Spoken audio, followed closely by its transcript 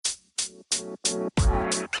Good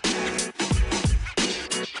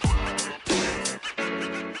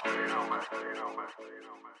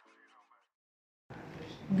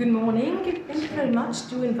morning. Thank you very much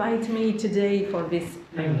to invite me today for this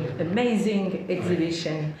amazing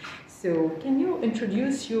exhibition. So, can you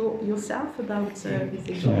introduce yourself about this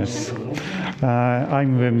exhibition? Yes.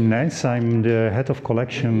 I'm Wim Nijs. I'm the head of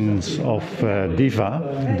collections of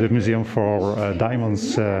DIVA, the Museum for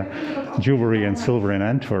Diamonds, Jewelry and Silver in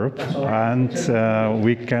Antwerp. And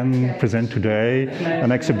we can present today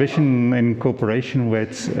an exhibition in cooperation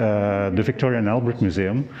with the Victoria and Albert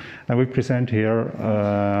Museum. And we present here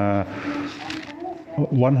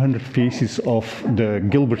 100 pieces of the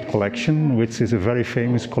Gilbert collection, which is a very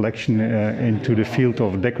famous collection into the field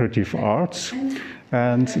of decorative arts.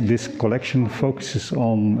 And this collection focuses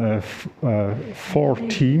on 4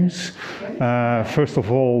 themes. First of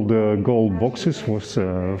all, the gold boxes was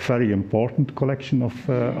a very important collection of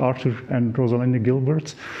Arthur and Rosalinda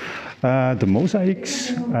Gilbert. The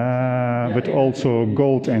mosaics, but also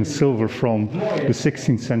gold and silver from the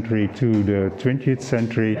 16th century to the 20th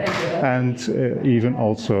century, and even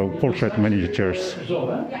also portrait miniatures.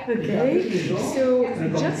 Okay, so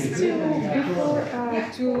just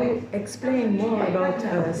to explain more about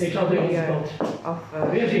the story of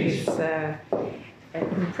this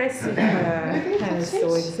impressive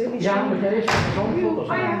exhibition,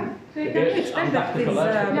 can you explain that this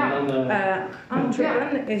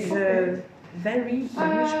Antwerp is a very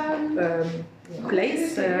huge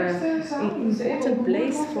place, important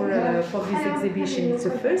place for this exhibition. It's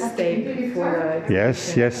the first step for.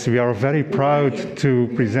 Yes, we are very proud to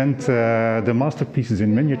present the masterpieces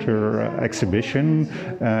in miniature exhibition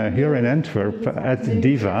here in Antwerp at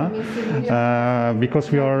DIVA,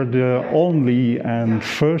 because we are the only and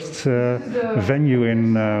first venue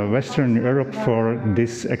in Western Europe for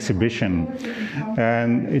this exhibition.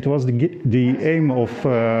 And it was the aim of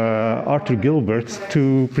Arthur Gilbert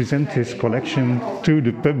to present his collection to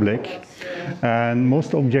the public, and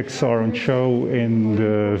most objects are on show in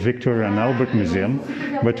the Victoria and Albert Museum,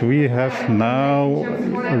 but we have now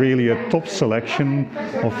really a top selection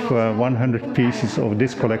of 100 pieces of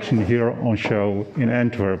this collection here on show in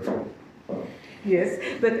Antwerp. Yes,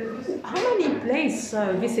 but how many places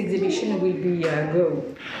this exhibition will be go?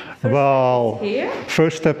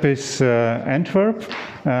 First step is Antwerp,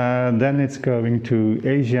 then it's going to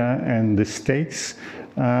Asia and the States.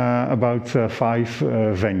 About 5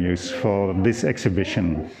 venues for this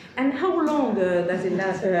exhibition. And how long does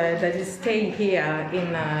it stay here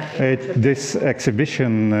in this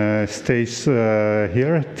exhibition stays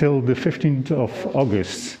here till the 15th of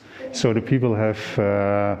August. So the people have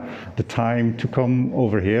the time to come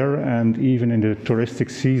over here, and even in the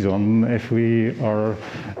touristic season, if we are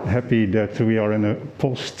happy that we are in a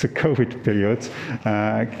post-COVID period,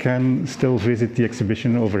 can still visit the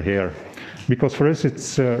exhibition over here. Because for us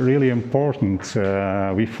it's really important.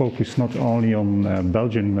 We focus not only on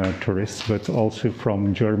Belgian tourists, but also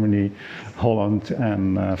from Germany, Holland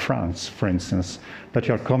and France, for instance, that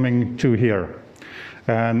are coming to here.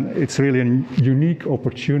 And it's really a unique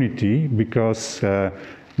opportunity because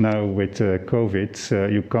now with COVID,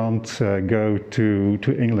 you can't go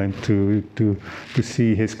to England to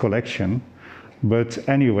see his collection. But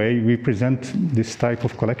anyway, we present this type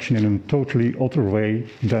of collection in a totally other way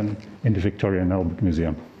than in the Victoria and Albert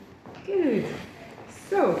Museum. Good.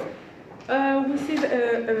 So, we see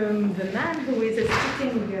the man who is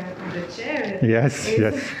sitting on the chair. Yes.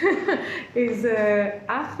 Is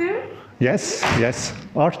Arthur? Yes.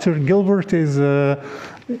 Arthur Gilbert is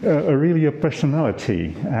really a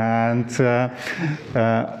personality, and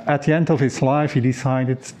at the end of his life he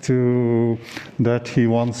decided that he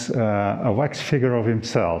wants a wax figure of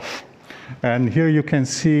himself. And here you can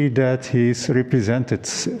see that he's represented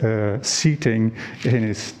sitting in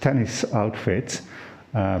his tennis outfit,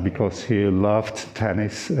 because he loved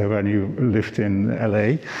tennis when he lived in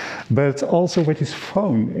LA, but also with his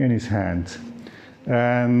phone in his hand.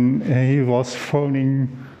 And he was phoning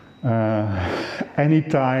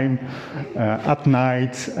anytime, at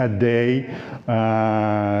night, at day,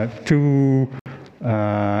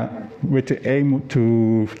 with the aim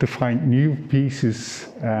to find new pieces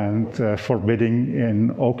and for bidding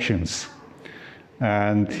in auctions.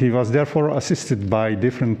 And he was therefore assisted by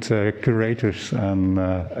different curators and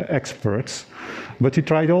experts, but he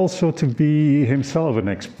tried also to be himself an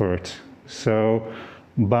expert. So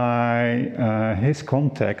by his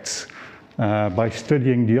contacts, by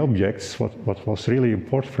studying the objects, what was really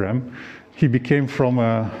important for him, he became from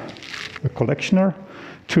a collectioner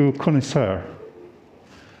to a connoisseur.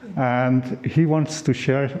 And he wants to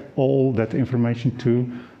share all that information to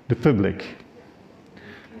the public.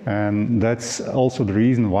 And that's also the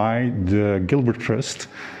reason why the Gilbert Trust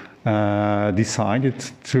decided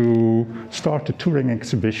to start a touring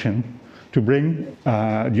exhibition to bring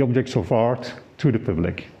the objects of art to the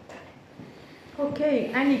public.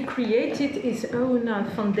 Okay, and he created his own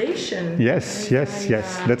foundation. Yes.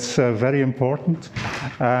 That's very important.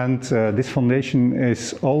 And this foundation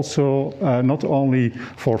is also not only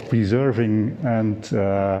for preserving and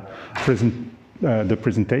the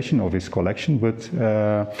presentation of his collection, but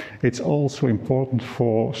it's also important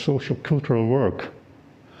for social-cultural work.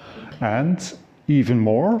 And even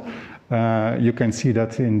more, you can see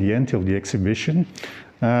that in the end of the exhibition,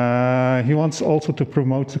 he wants also to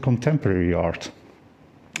promote the contemporary art.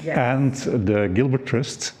 Yes. And the Gilbert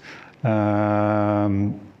Trust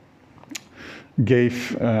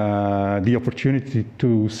gave the opportunity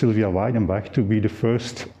to Sylvia Weidenbach to be the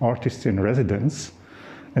first artist in residence.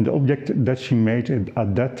 And the object that she made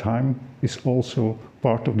at that time is also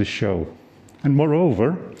part of the show. And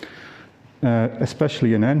moreover,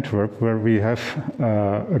 especially in Antwerp, where we have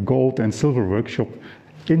a gold and silver workshop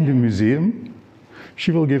in the museum,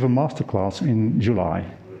 she will give a masterclass in July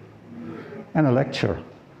and a lecture.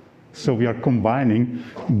 So we are combining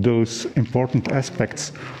those important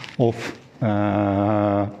aspects of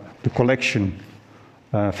the collection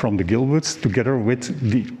from the Gilberts, together with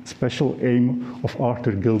the special aim of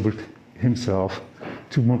Arthur Gilbert himself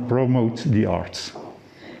to promote the arts.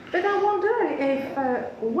 But I wonder if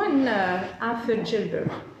when Arthur Gilbert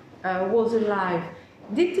was alive,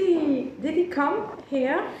 did he come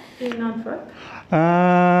here in Antwerp?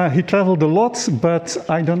 He traveled a lot, but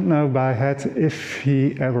I don't know by head if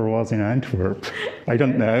he ever was in Antwerp. I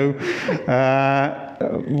don't know.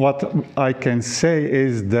 What I can say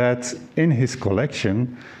is that in his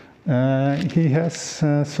collection, he has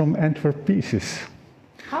some Antwerp pieces.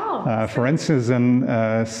 Oh, For instance, an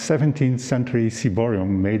 17th century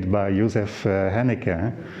ciborium made by Joseph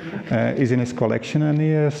Henneke is in his collection, and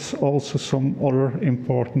he has also some other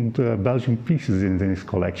important Belgian pieces in his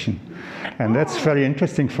collection. And that's very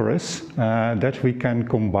interesting for us, that we can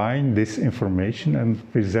combine this information and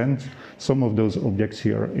present some of those objects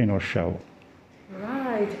here in our show.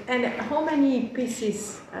 right. And how many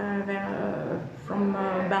pieces were from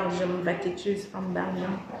Belgium that you choose from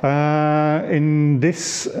Belgium? In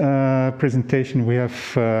this presentation, we have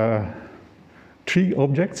 3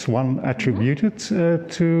 objects, one attributed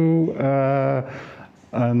to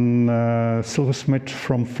a silversmith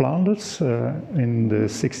from Flanders in the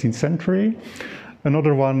 16th century.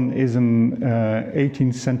 Another one is an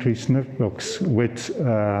 18th century snuff box with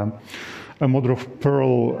a mother of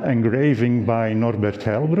pearl engraving by Norbert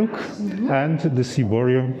Heilbroek, and the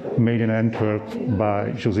ciborium made in Antwerp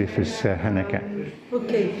by Josephus Henneke.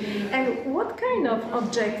 Okay, and what kind of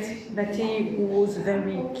object that he was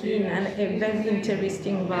very keen and very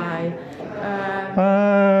interesting by?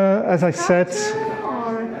 As I said,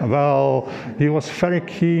 Or? well, he was very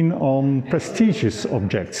keen on prestigious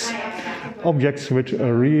objects. Objects with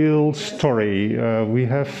a real story. We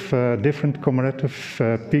have different commemorative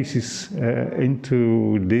pieces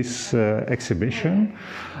into this exhibition.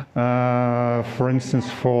 For instance,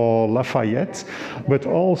 for Lafayette, but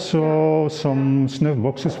also some snuff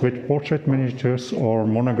boxes with portrait miniatures or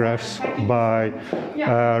monographs by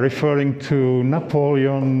referring to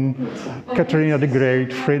Napoleon, Catherine the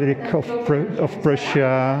Great, Frederick of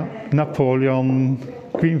Prussia, Napoleon,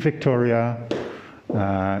 Queen Victoria.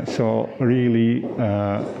 So really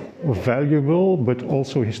valuable, but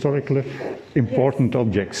also historically important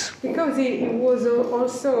objects. Because he was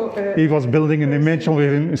also... He was building an image of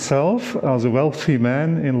himself as a wealthy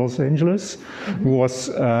man in Los Angeles, who was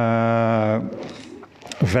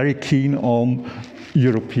very keen on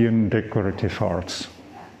European decorative arts.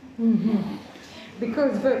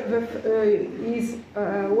 Because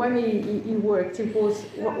when he worked,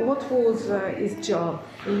 what was his job?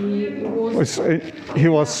 He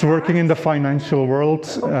was working in the financial world,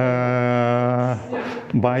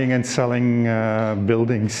 buying and selling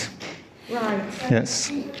buildings. Right.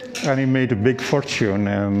 Yes, and he made a big fortune,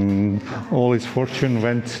 and all his fortune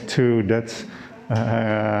went to that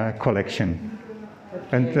collection.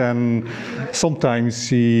 And then sometimes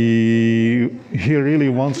he really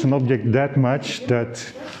wants an object that much that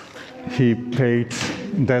he paid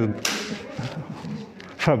that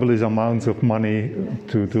fabulous amounts of money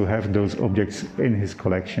to have those objects in his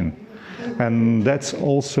collection. And that's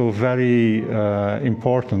also very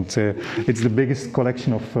important. It's the biggest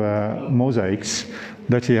collection of mosaics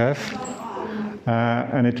that you have,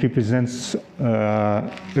 and it represents,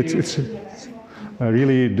 it's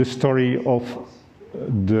really the story of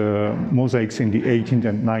the mosaics in the 18th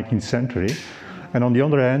and 19th century. And on the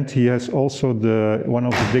other hand, he has also one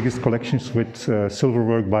of the biggest collections with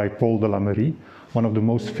silverwork by Paul de la Merie, one of the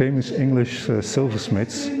most famous English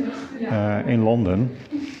silversmiths in London.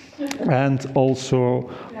 And also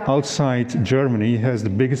outside Germany, he has the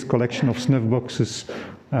biggest collection of snuff boxes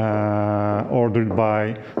ordered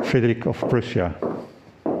by Frederick of Prussia,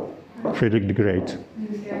 Frederick the Great.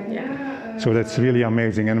 So that's really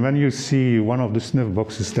amazing. And when you see one of the snuff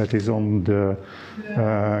boxes that is on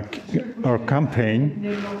our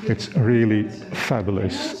campaign, it's really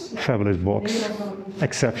fabulous box,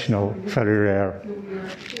 exceptional, very rare,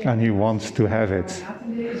 and he wants to have it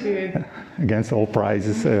against all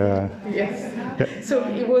prices. Yes. Yeah. So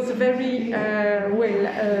he was very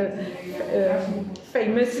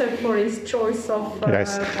famous for his choice of.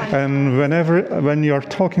 Yes, and when you are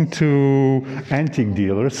talking to antique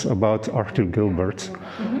dealers about Arthur Gilbert,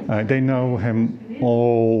 they know him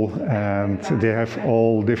all, and they have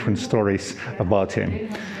all different stories about him.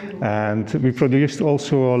 And we produced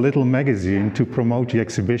also a little magazine to promote the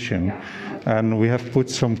exhibition, and we have put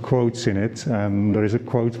some quotes in it. And there is a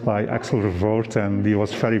quote by Axel Revoort, and he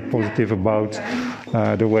was very positive about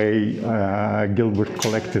the way Gilbert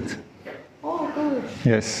collected. Oh, good.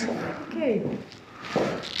 Yes. Okay.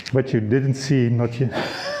 But you didn't see, not yet.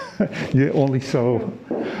 You only saw.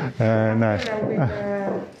 No.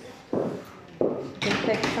 We'll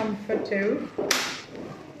take some photos.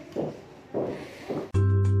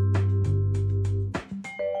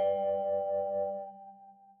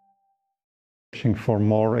 For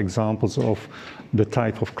more examples of the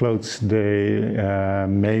type of clothes they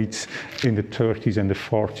made in the 30s and the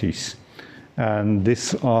 40s. And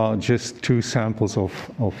these are just two samples of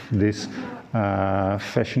this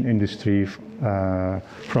fashion industry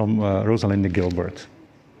from Rosalinde Gilbert.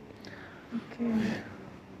 Okay.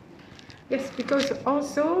 Yes, because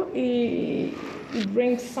also it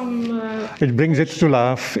brings some. It brings it to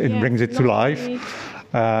life. It brings it to life.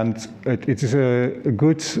 And it is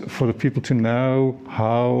good for the people to know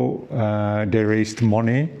how they raised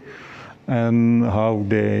money and how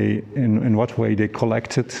they, in what way they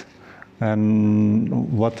collected, and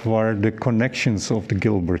what were the connections of the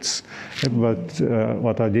Gilberts. But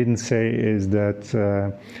what I didn't say is that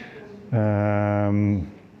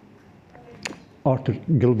Arthur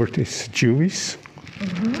Gilbert is Jewish.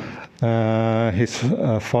 His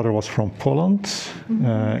father was from Poland,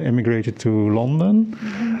 immigrated to London,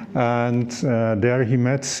 and there he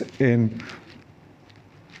met in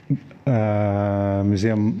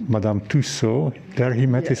Museum Madame Tussauds. There he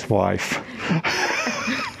met his wife.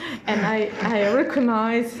 And I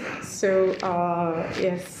recognize, so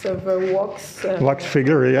yes, the wax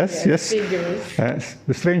figure, yes. Figures.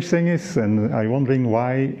 The strange thing is, and I'm wondering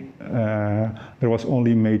why there was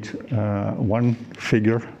only made one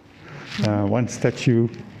figure, one statue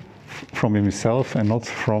from himself, and not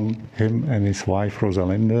from him and his wife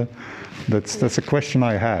Rosalinde. That's a question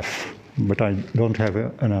I have, but I don't have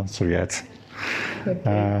an answer yet.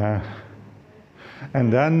 Okay.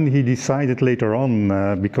 And then he decided later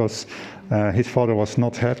on, because his father was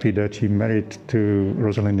not happy that he married to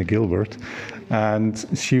Rosalinde Gilbert, and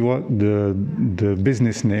she was the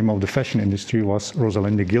business name of the fashion industry was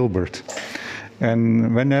Rosalinde Gilbert.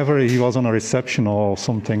 And whenever he was on a reception or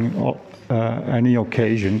something, any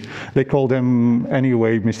occasion, they called him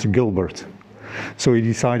anyway Mr. Gilbert. So he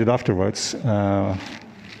decided afterwards to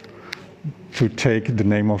take the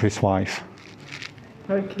name of his wife.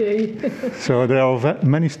 Okay. So there are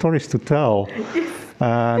many stories to tell.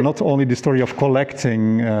 Not only the story of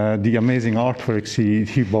collecting the amazing artworks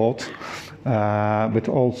he bought, but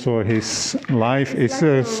also his life is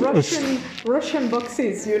Russian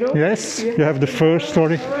boxes, you know. Yes, you have the first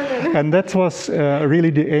story, and that was really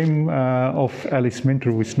the aim of Alice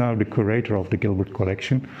Minter, who is now the curator of the Gilbert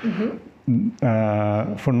collection,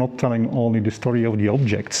 for not telling only the story of the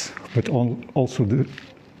objects, but also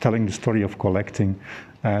telling the story of collecting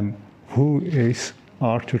and who is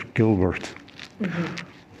Arthur Gilbert.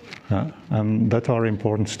 And that are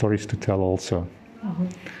important stories to tell also.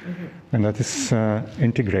 And that is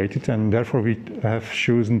integrated, and therefore we have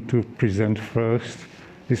chosen to present first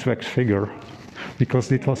this wax figure,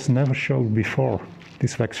 because it was never shown before,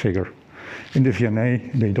 this wax figure. In the V&A,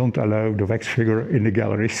 they don't allow the wax figure in the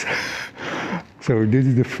galleries. So this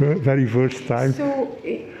is the very first time. So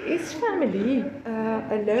is family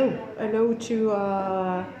allowed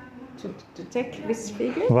to take this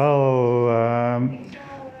figure? Well,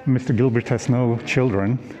 Mr. Gilbert has no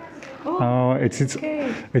children.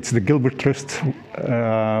 It's the Gilbert Trust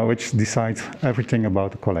which decides everything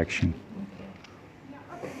about the collection.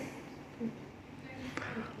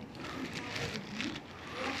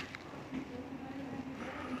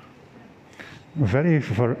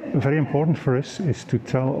 very important for us is to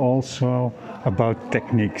tell also about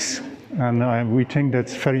techniques. And we think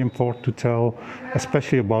that's very important to tell,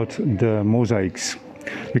 especially about the mosaics.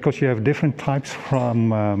 Because you have different types from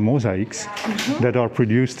mosaics that are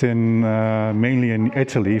produced in mainly in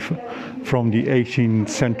Italy from the 18th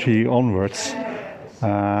century onwards.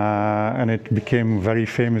 And it became very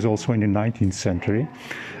famous also in the 19th century.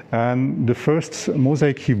 And the first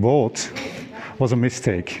mosaic he bought was a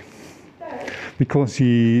mistake, because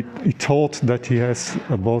he thought that he has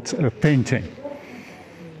bought a painting.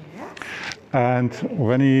 And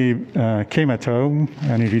when he came at home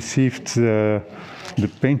and he received the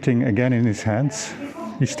painting again in his hands,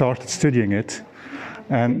 he started studying it,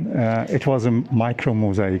 and it was a micro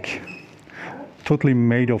mosaic, totally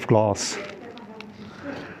made of glass.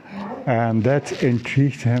 And that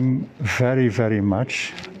intrigued him very, very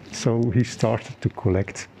much, so he started to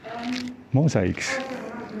collect mosaics.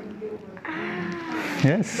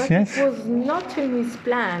 Yes, But yes. it was not in his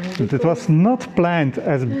plan. It was not planned,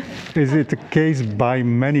 as is it the case by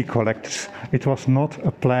many collectors. It was not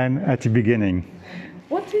a plan at the beginning.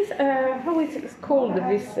 What is, how is it called,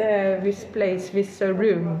 this place, this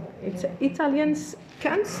room? It's Italian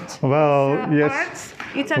Kunst? Well, yes. Arts?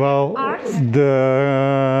 Italian Well, arts?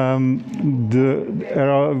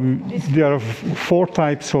 there are 4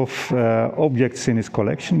 types of objects in his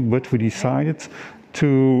collection, but we decided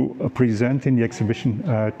to present in the exhibition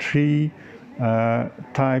 3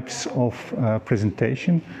 types of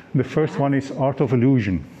presentation. The first one is art of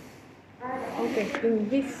illusion. Okay, in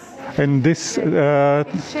this, And this, share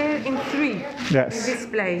in 3, yes, in this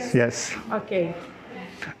place. yes. Okay.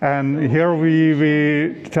 And here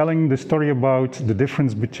we telling the story about the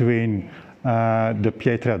difference between the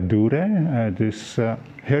pietra dure.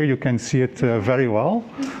 Here you can see it very well.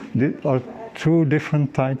 There are 2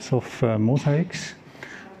 different types of mosaics.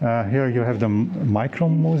 Here you have the micro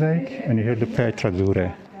mosaic, and here the pietra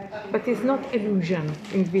dure. But it's not illusion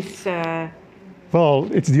in this. Well,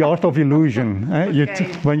 it's the art of illusion.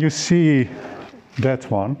 Okay. When you see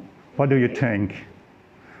that one, what do you think?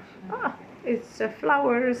 It's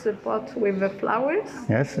flowers, a pot with the flowers.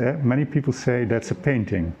 Yes, many people say that's a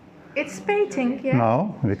painting. It's painting, yeah.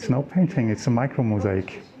 No, it's no painting, it's a micro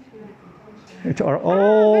mosaic. It are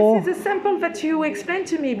all... This is a sample that you explained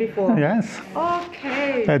to me before. Yes.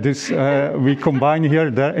 Okay. We combine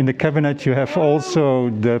here, there in the cabinet you have also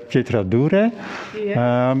the pietra dure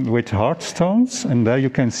with hard stones, and there you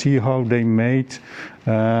can see how they made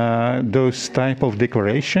those type of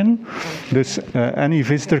decoration. Thus, any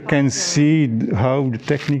visitor can see how the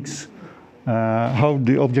techniques, how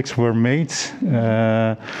the objects were made.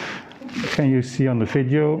 Can you see on the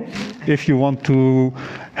video? If you want to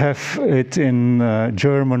have it in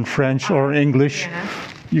German, French, or English,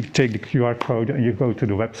 you take the QR code and you go to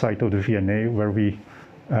the website of the V&A, where we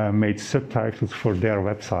made subtitles for their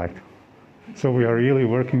website. So we are really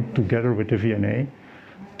working together with the V&A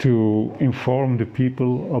to inform the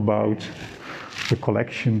people about the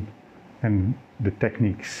collection and the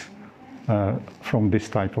techniques from this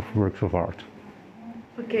type of works of art.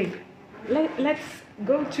 Okay. Let's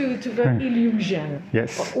go to the illusion.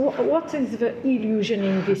 Yes. What is the illusion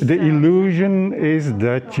in this? The illusion is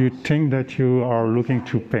that you think that you are looking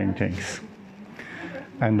to paintings,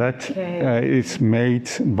 and that is made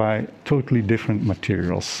by totally different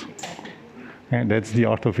materials, and that's the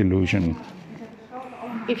art of illusion.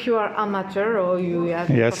 If you are amateur or you have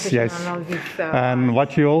professional of this, and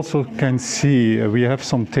what you also can see, we have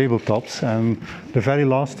some tabletops, and the very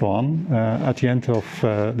last one at the end of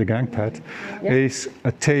the gangpad is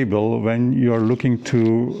a table when you are looking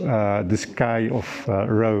to the sky of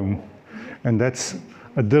Rome, and that's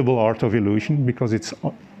a double art of illusion, because it's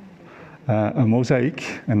a mosaic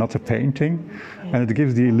and not a painting, and it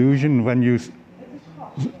gives the illusion when you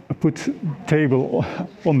put table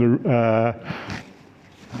on the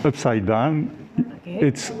upside down,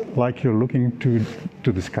 it's like you're looking to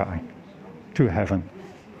the sky, to heaven.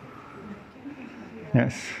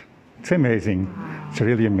 Yes, it's amazing. It's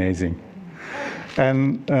really amazing.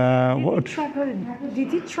 And did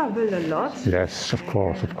he travel a lot? Yes, of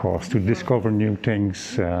course, to discover new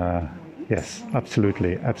things. Yes,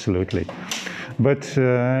 absolutely, absolutely. But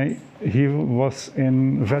he was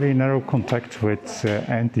in very narrow contact with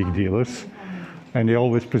antique dealers, and they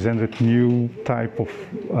always presented new type of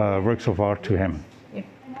works of art to him,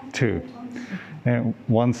 too. And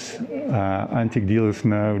once antique dealers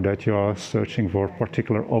know that you are searching for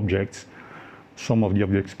particular objects, some of the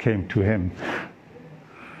objects came to him.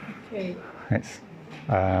 Okay. Yes.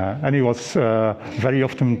 And he was very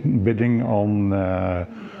often bidding on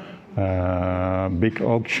big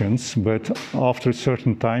auctions, but after a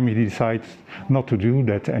certain time he decided not to do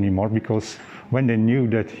that anymore, because when they knew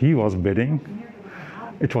that he was bidding,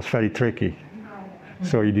 it was very tricky.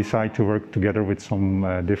 So he decided to work together with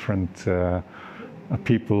some different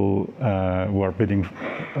people who are bidding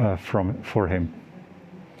for him.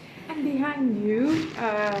 And behind you,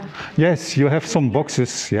 yes, you have some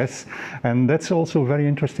boxes, yes, and that's also very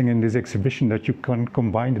interesting in this exhibition, that you can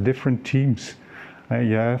combine the different themes.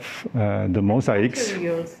 You have the mosaics,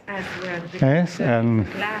 materials as well. yes, The and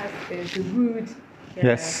glass, the wood.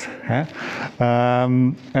 yes,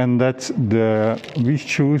 and that we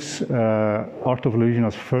choose Art of Illusion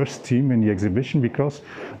as first theme in the exhibition because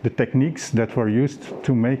the techniques that were used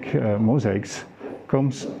to make mosaics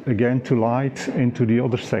comes again to light into the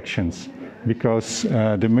other sections, because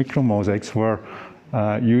the micro mosaics were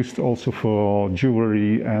used also for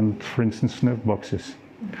jewelry and, for instance, snuff boxes.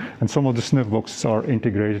 And some of the snuff boxes are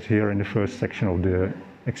integrated here in the first section of the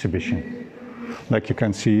exhibition, like you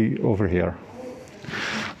can see over here.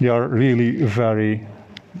 They are really very,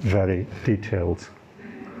 very detailed.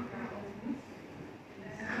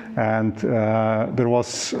 And there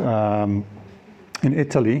was, in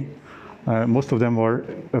Italy, most of them were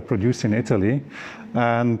produced in Italy,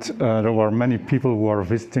 and there were many people who are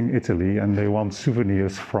visiting Italy and they want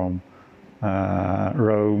souvenirs from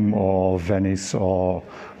Rome or Venice or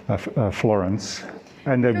Florence.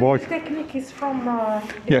 And they bought. The technique is from,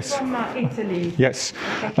 yes. from Italy. Yes.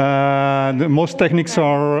 The most techniques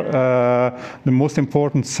are the most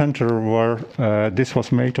important center where this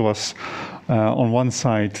was made was on one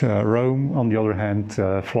side Rome, on the other hand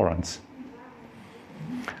Florence.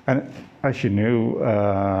 And as you know,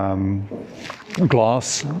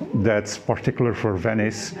 glass, that's particular for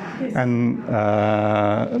Venice, and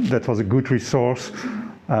that was a good resource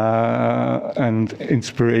and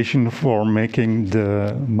inspiration for making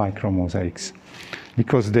the micro mosaics,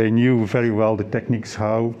 because they knew very well the techniques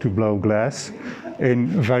how to blow glass in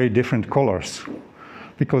very different colors.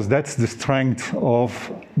 Because that's the strength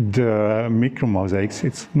of the micro mosaics.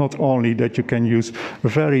 It's not only that you can use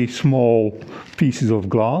very small pieces of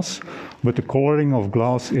glass, but the coloring of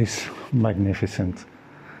glass is magnificent.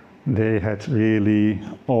 They had really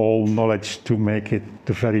all knowledge to make it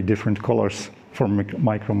the very different colors for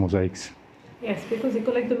micro mosaics. Yes, because they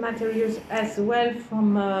collect the materials as well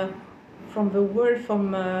from the world,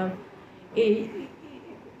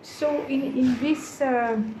 so in this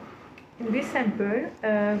sample,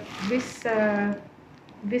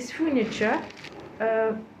 this furniture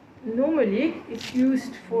normally it's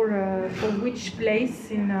used for which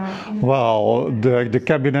place in well, the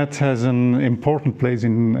cabinet has an important place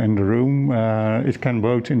in the room. It can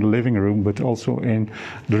both in the living room, but also in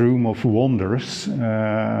the room of wonders.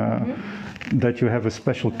 That you have a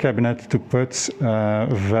special cabinet to put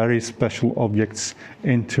very special objects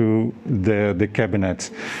into the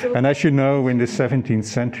cabinet. And as you know, in the 17th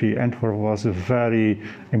century, Antwerp was a very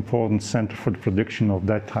important center for the production of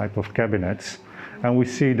that type of cabinets. And we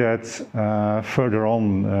see that further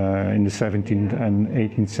on in the 17th and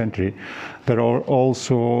 18th century, there are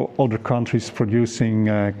also other countries producing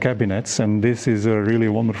cabinets, and this is a really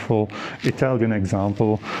wonderful Italian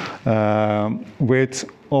example with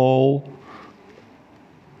all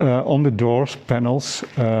on the doors, panels,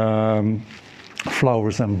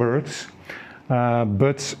 flowers and birds.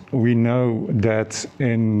 But we know that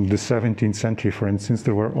in the 17th century, for instance,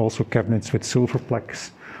 there were also cabinets with silver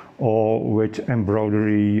plaques or with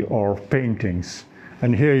embroidery or paintings.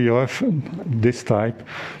 And here you have this type.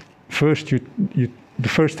 First, the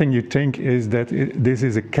first thing you think is that this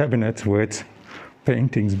is a cabinet with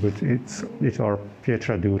paintings, but it are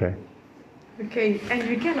pietra dure. Okay, and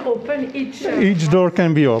you can open each... Each door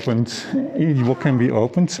can be opened, each book can be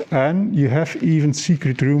opened, and you have even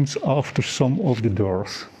secret rooms after some of the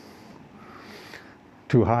doors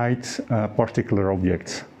to hide particular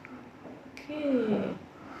objects. Okay,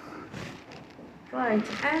 right,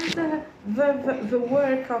 and the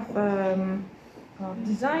work of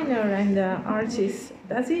designer and artist,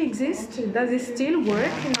 does it exist? Does it still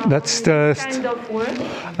work? That's the kind of work?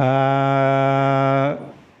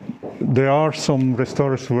 There are some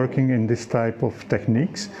restorers working in this type of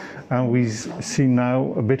techniques, and we see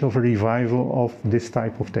now a bit of a revival of this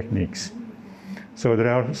type of techniques. So there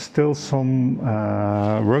are still some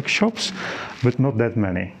workshops, but not that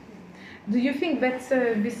many. Do you think that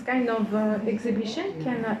this kind of exhibition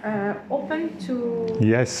can open to...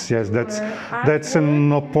 Yes, that's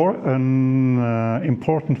an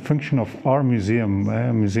important function of our museum,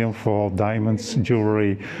 Museum for Diamonds,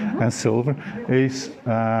 Jewelry and Silver, is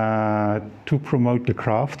to promote the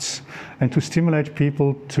crafts and to stimulate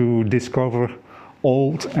people to discover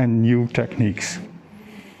old and new techniques.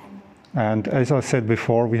 And as I said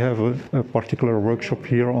before, we have a particular workshop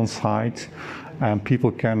here on site, and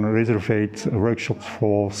people can reserve workshops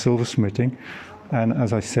for silversmithing. And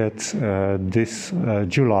as I said, this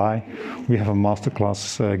July, we have a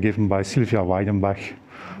masterclass given by Sylvia Weidenbach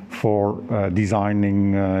for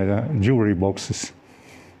designing jewelry boxes.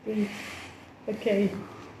 Okay.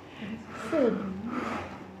 So,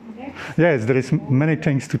 yes, there is many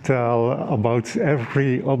things to tell about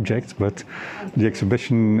every object, but the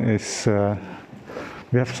exhibition is,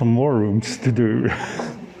 we have some more rooms to do.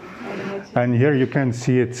 And here you can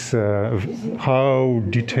see it's how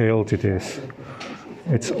detailed it is.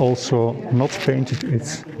 It's also not painted,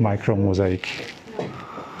 it's micro mosaic.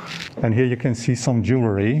 And here you can see some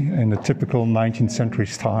jewelry in the typical 19th century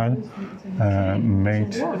style,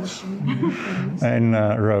 made in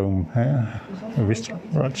Rome. A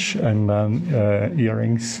wristwatch and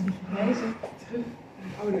earrings.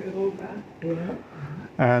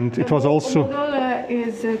 And it was also... The model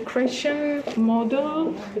is a Christian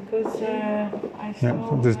model, because I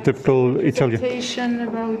saw the typical Italian presentation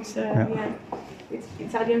about it's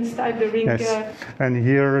Italian style, the ring. Yes. And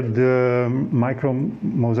here the micro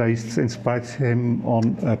mosaics inspired him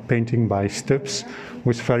on painting by Stubbs, who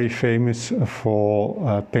is very famous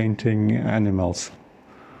for painting animals.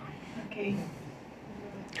 Okay.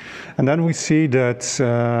 And then we see that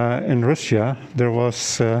in Russia there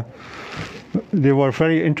was they were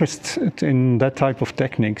very interested in that type of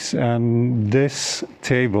techniques, and this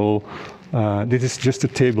table, this is just a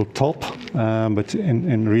tabletop, but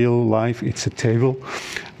in real life it's a table,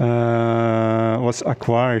 was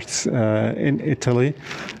acquired in Italy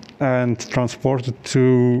and transported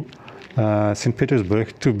to St.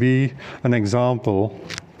 Petersburg to be an example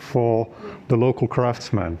for the local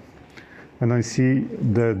craftsmen. And I see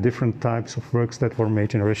the different types of works that were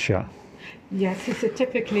made in Russia. Yes, it's a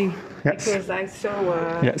typically, yes. Because I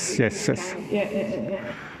saw... yes. Yeah.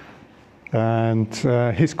 And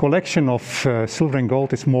his collection of silver and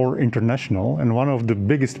gold is more international, and one of the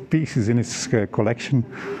biggest pieces in his collection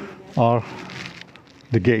are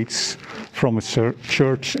the gates from a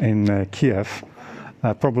church in Kiev,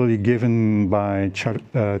 probably given by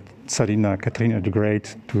Tsarina Katerina the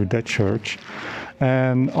Great to that church.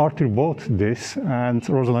 And Arthur bought this, and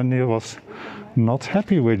Rosalinde was not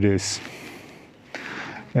happy with this.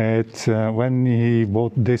 When he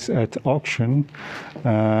bought this at auction,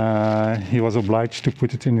 he was obliged to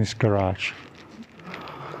put it in his garage,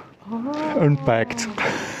 unpacked.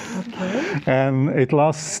 Okay. And it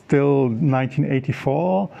lasts till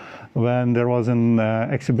 1984, when there was an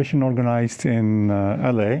exhibition organized in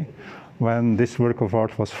LA, when this work of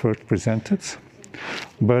art was first presented.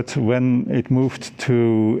 But when it moved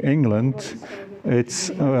to England, it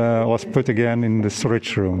was put again in the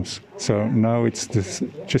storage rooms. So now it's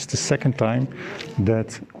just the second time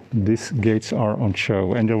that these gates are on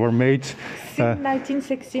show, and they were made since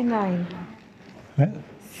 1969.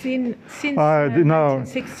 Since no,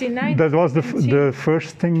 1969. that was the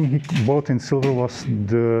first thing he bought in silver was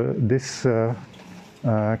this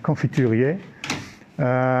confiturier.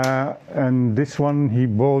 And this one he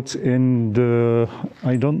bought in the,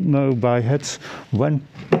 I don't know by head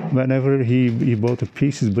whenever he bought the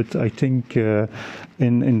pieces, but I think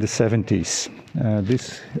in the 70s.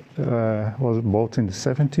 This was bought in the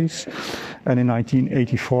 70s, and in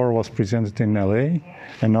 1984 was presented in LA,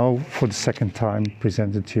 and now for the second time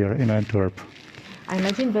presented here in Antwerp. I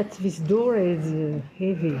imagine that this door is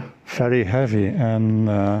heavy. Very heavy, and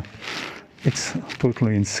it's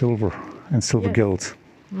totally in silver and silver gilt.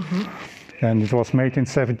 Mm-hmm. And it was made in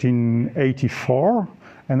 1784,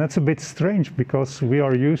 and that's a bit strange because we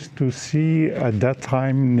are used to see at that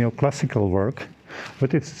time neoclassical work,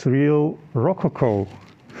 but it's real Rococo,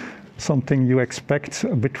 something you expect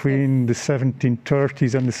between the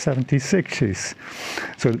 1730s and the 1760s.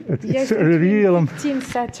 So it's a real 15th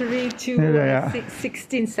century to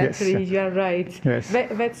 16th century. Yes, you are right. Yes.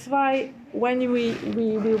 That's why when we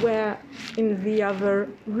were in the other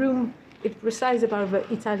room, it precise about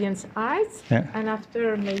the Italian art, and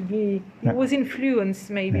after maybe it was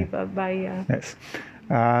influenced maybe by yes.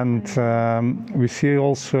 And we see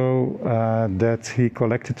also that he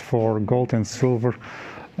collected for gold and silver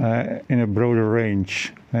in a broader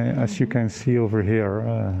range. As you can see over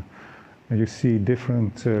here, you see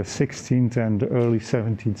different 16th and early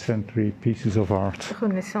 17th century pieces of art.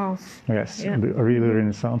 Renaissance. Yes, really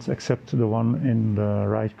Renaissance, except the one in the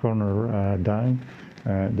right corner down.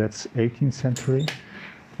 That's 18th century.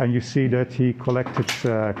 And you see that he collected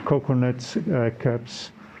coconut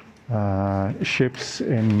cups, ships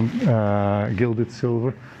in gilded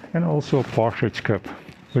silver, and also a partridge cup.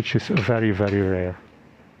 which is very, very rare.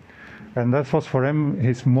 And that was for him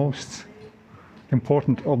his most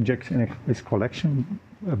important object in his collection,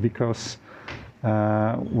 because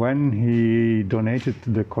when he donated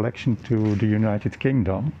the collection to the United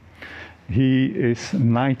Kingdom, he is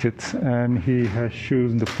knighted and he has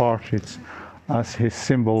chosen the partridge as his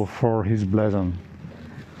symbol for his blazon.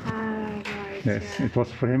 Right, Yes, yeah. it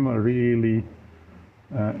was for him a really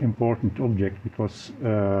important object, because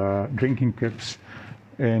drinking cups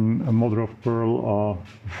in a mother of pearl are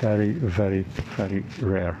very, very, very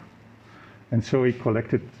rare. And so he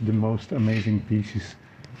collected the most amazing pieces.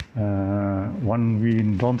 One we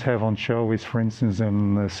don't have on show is, for instance,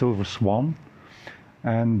 a silver swan.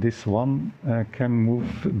 And this one can move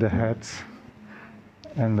the head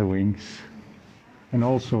and the wings. And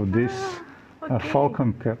also this Okay.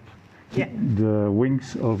 falcon cup. Yeah. The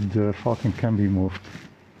wings of the falcon can be moved.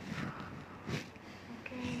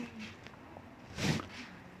 Okay.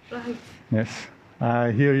 Right. Yes.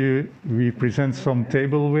 Here we present some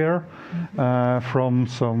tableware from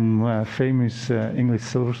some famous English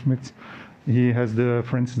silversmiths. He has,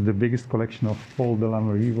 for instance, the biggest collection of Paul de la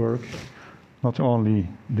Marie work. Not only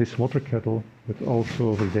this water kettle, but also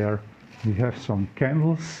over there we have some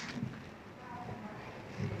candles.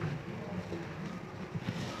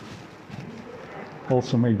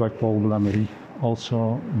 Also made by Paul de la Marie.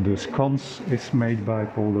 Also the sconce is made by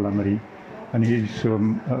Paul de la Marie. And he's a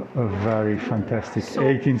very fantastic So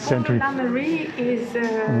 18th century. Paul de la Marie is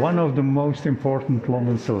One of the most important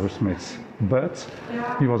London silversmiths. But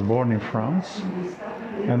he was born in France.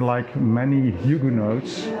 And like many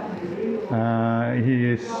Huguenots, he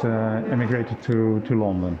is emigrated to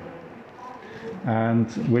London. And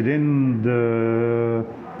within the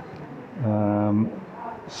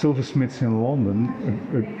silversmiths in London,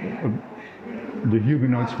 the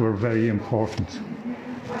Huguenots were very important.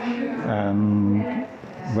 And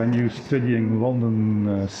when you're studying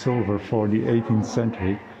London silver for the 18th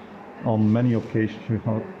century, on many occasions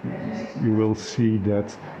you will see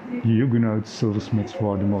that the Huguenot silversmiths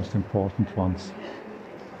were the most important ones.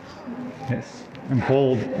 Yes, and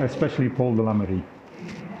Paul, especially Paul de la Marie.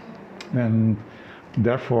 And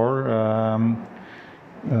therefore,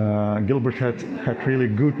 Gilbert had really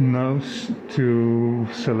good nose to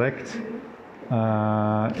select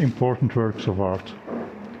important works of art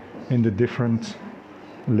in the different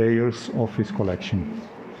layers of his collection.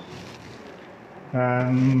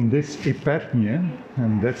 And this épergne,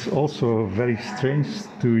 and that's also very strange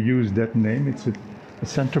to use that name, it's a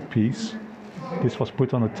centerpiece. This was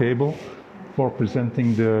put on a table for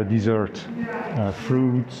presenting the dessert,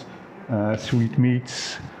 fruits,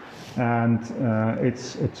 sweetmeats, and it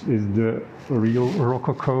is the real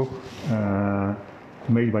Rococo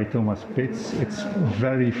made by Thomas Pitts. It's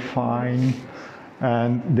very fine,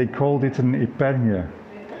 and they called it an épergne,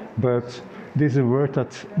 but this is a word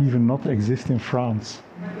that even not exists in France,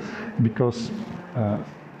 because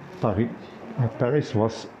Paris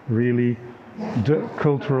was really the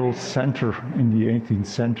cultural center in the 18th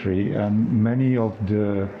century, and many of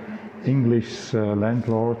the English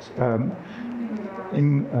landlords,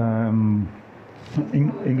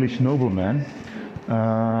 English noblemen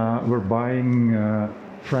were buying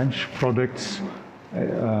French products.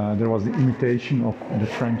 There was the imitation of the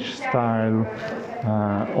French style.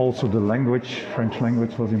 Also the language, French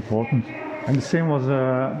language was important. And the same was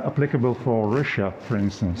applicable for Russia, for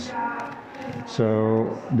instance.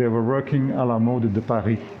 So they were working à la mode de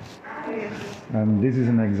Paris. And this is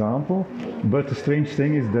an example. But the strange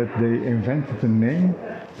thing is that they invented a name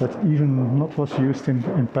that even not was used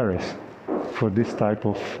in Paris for this type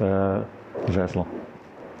of vessel.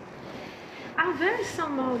 Are there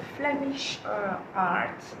some Flemish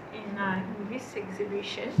art in this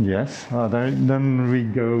exhibition? Yes, then we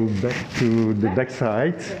go back to the back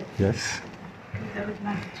side. Yes. I would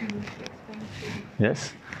like to explain to you.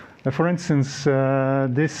 Yes. For instance,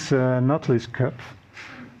 this Nautilus cup,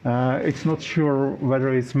 it's not sure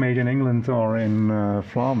whether it's made in England or in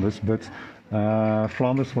Flanders, but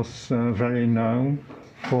Flanders was very known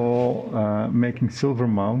for making silver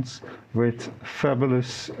mounts with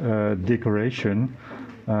fabulous decoration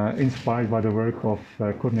inspired by the work of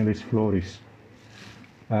Cornelis Floris.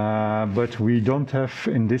 But we don't have,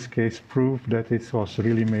 in this case, proof that it was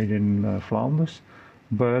really made in Flanders,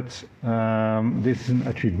 but this is an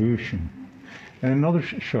attribution. In another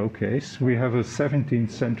showcase, we have a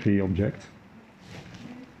 17th century object.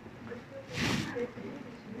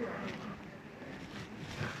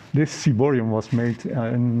 This ciborium was made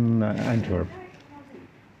in Antwerp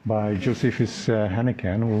by Josephus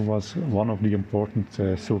Henneken, who was one of the important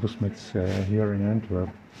silversmiths here in Antwerp.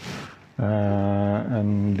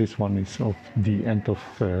 and this one is of the end of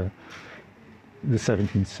the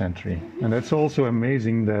 17th century. And that's also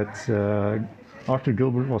amazing that Arthur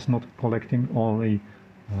Gilbert was not collecting only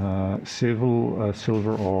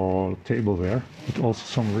silver or tableware, but also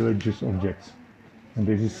some religious objects. And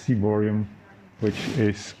this is ciborium, which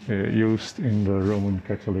is used in the Roman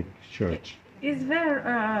Catholic Church. Is there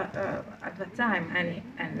at the time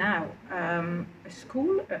and now a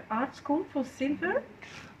school, art school for silver?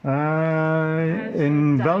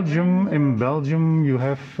 In Belgium, you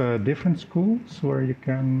have different schools where you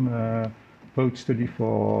can both study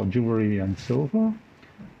for jewelry and silver.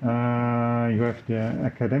 You have the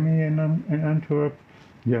academy in Antwerp.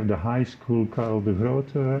 You have the high school Karel de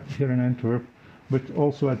Grote here in Antwerp, but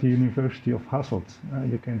also at the University of Hasselt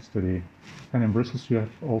you can study. And in Brussels you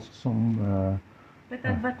have also some. But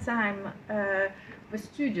at that time, the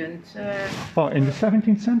student. Oh, in the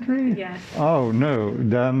 17th century? Yes. Oh no,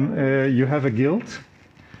 then you have a guild,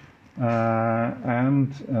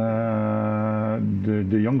 and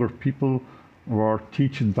the younger people were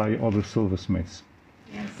taught by other silversmiths.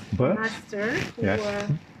 Yes. But master. Who, yes,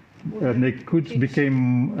 and they could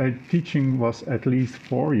become. Teaching was at least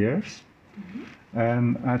 4 years,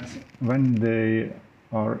 and when they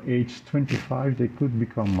are age 25, they could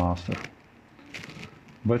become master.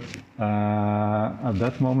 But at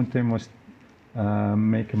that moment, they must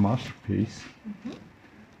make a masterpiece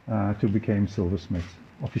to become silversmith,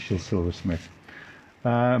 official silversmith.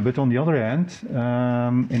 But on the other hand,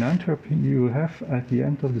 in Antwerp, you have at the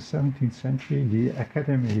end of the 17th century the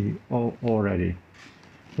academy already.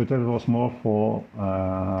 But that was more for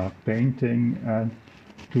painting and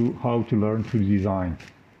how to learn to design.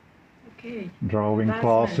 Okay. Drawing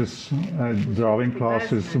classes,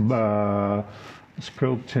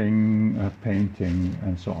 sculpting, painting,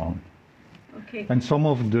 and so on. Okay. And some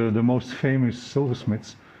of the most famous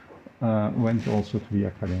silversmiths went also to the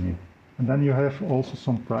academy. And then you have also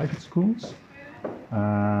some private schools.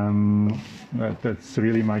 That's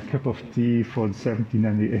really my cup of tea for the 17th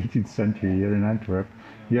and the 18th century here in Antwerp.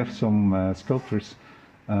 You have some sculptors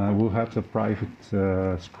who have a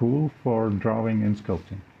private school for drawing and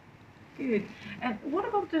sculpting. Good. And what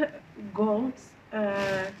about the gold,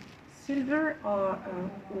 silver or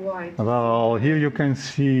white? Well, here you can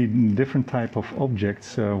see different type of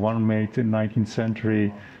objects. One made in 19th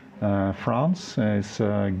century France is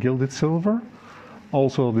gilded silver.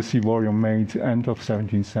 Also the ciborium made end of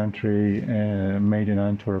 17th century, made in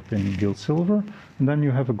Antwerp in gilt silver. And then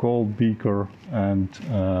you have a gold beaker and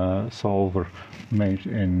salver made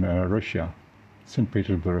in Russia, St.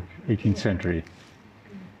 Petersburg, 18th century.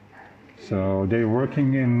 So they're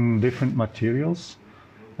working in different materials,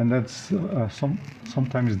 and that's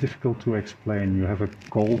sometimes difficult to explain. You have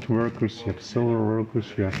gold workers, you have silver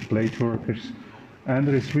workers, you have plate workers, and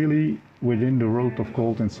there is really within the world of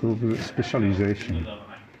gold and silver specialization.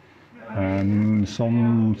 And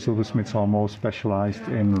some silversmiths are more specialized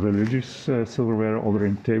in religious silverware, other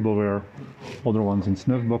in tableware, other ones in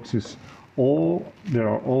snuff boxes. Or there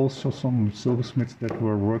are also some silversmiths that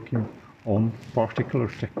were working on particular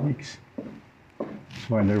techniques.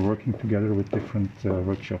 So and they're working together with different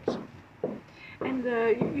workshops. And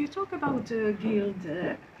you talk about guild.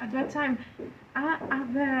 At that time,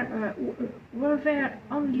 were there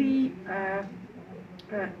only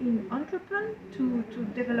in Antwerp to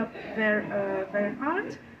develop their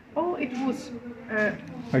art, or it was?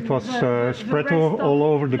 It was spread all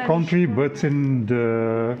over the country, but in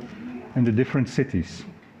the different cities.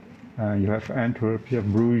 You have Antwerp, you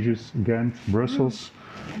have Bruges, Ghent, Brussels,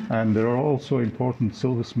 and there are also important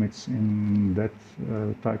silversmiths in that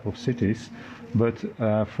type of cities. But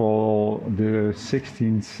for the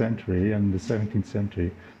 16th century and the 17th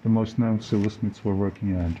century, the most known silversmiths were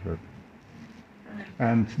working in Antwerp.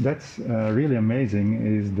 And that's really amazing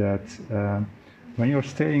is that when you're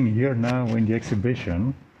staying here now in the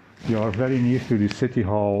exhibition, you are very near to the city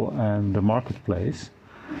hall and the marketplace.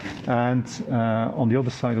 And on the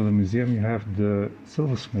other side of the museum, you have the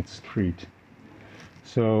Silversmith Street.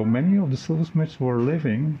 So many of the silversmiths were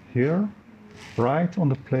living here, right on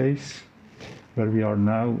the place where we are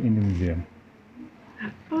now in the museum.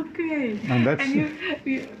 Okay. And that's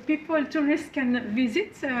people, tourists can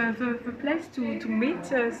visit the place to meet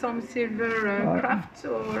some silver crafts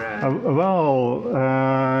or.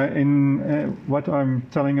 What I'm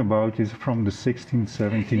telling about is from the 16th,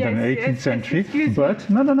 17th, and 18th century. Yes, but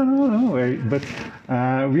no. But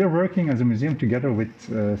we are working as a museum together with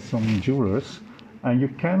some jewelers, and you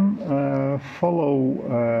can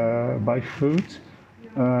follow by foot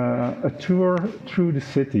a tour through the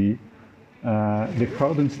city. The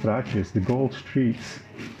Gouden Straatjes, the gold streets,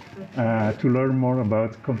 to learn more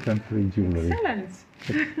about contemporary jewelry. Excellent.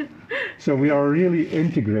 So we are really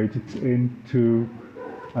integrated into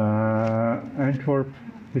Antwerp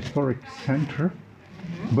Historic Center,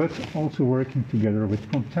 but also working together with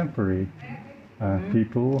contemporary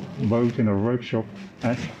people, both in a workshop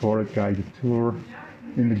as for a guided tour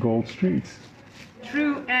in the Gold Streets.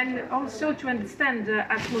 True, and also to understand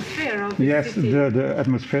the atmosphere of the city. Yes, the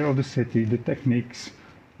atmosphere of the city, the techniques,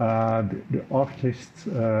 the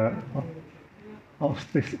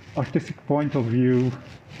artistic point of view,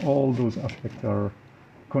 all those aspects are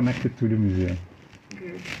connected to the museum.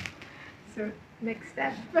 Good. So, next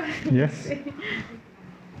step. Yes.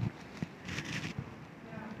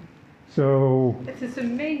 So. It's this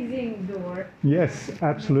amazing door. Yes,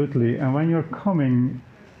 absolutely. And when you're coming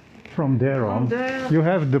from there on, you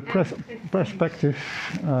have the perspective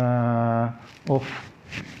of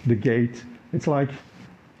the gate. It's like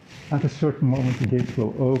at a certain moment the gates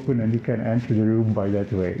will open and you can enter the room by that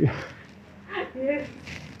way. Yes.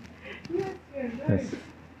 Yes, you're right. Yes.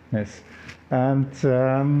 Yes. And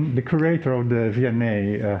the curator of the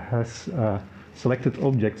V&A has selected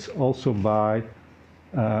objects also by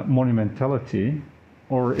monumentality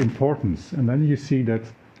or importance. And then you see that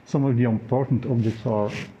some of the important objects are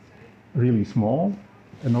really small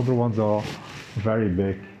and other ones are very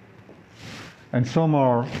big. And some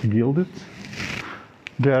are gilded.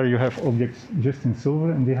 There you have objects just in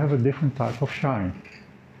silver and they have a different type of shine.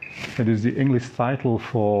 That is the English title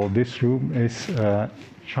for this room is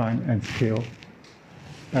Shine and Scale,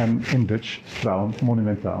 and in Dutch, Strahlend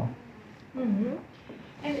Monumentaal. Mm-hmm.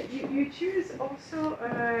 And you choose also,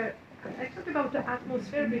 I talk about the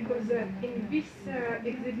atmosphere because in this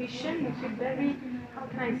exhibition, which is very, how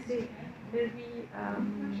can I say, very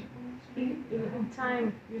in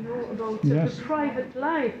time, you know, about Yes. the private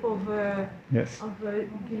life of Yes.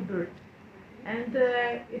 Gilbert. And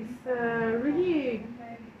it's really...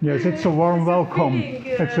 Yes, it's a warm it's a welcome. feeling,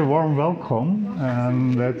 It's a warm welcome,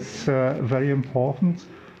 and that's very important.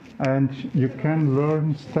 And you can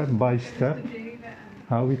learn step by step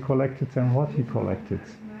how he collected and what he collected.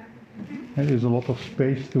 And there's a lot of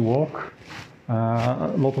space to walk,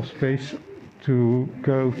 a lot of space to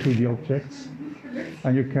go to the objects,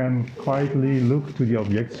 and you can quietly look to the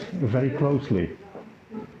objects very closely.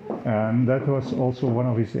 And that was also one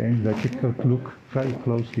of his aims, that you could look very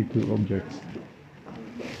closely to objects.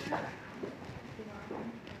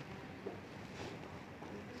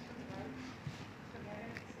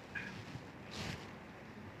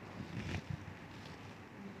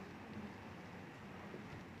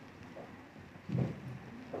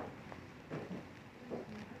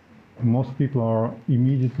 Most people are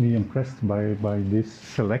immediately impressed by this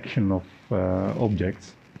selection of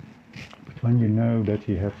objects. But when you know that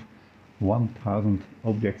you have 1,000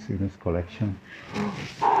 objects in his collection. Yes,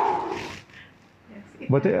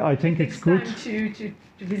 But I think it's good to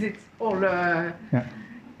visit all Yes.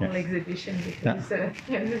 exhibition because they're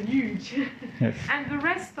huge. Yes. And the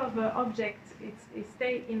rest of the objects, it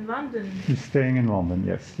stay in London. He's staying in London,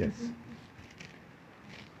 yes, yes.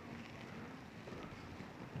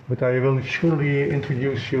 But I will surely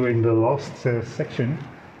introduce you in the last section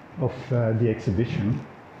of the exhibition.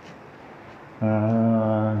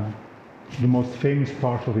 The most famous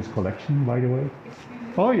part of his collection, by the way.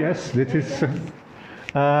 Oh yes, this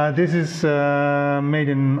is made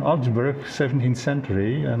in Augsburg, 17th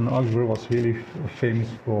century, and Augsburg was really famous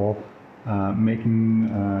for making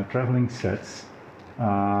traveling sets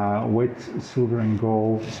with silver and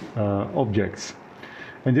gold objects.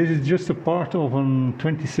 And this is just a part of a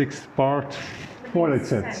 26-part toilet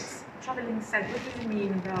set. Traveling set, what do you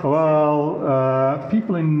mean? Well,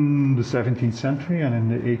 people in the 17th century and in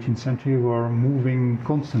the 18th century were moving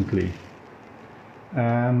constantly.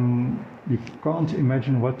 And you can't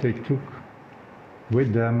imagine what they took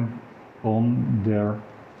with them from their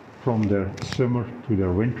summer to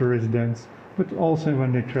their winter residence, but also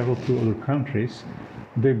when they traveled to other countries,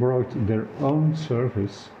 they brought their own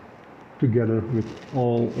service together with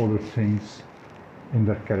all other things in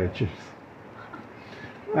their carriages.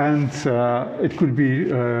 And it could be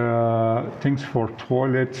things for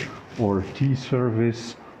toilet or tea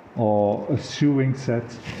service or a sewing set.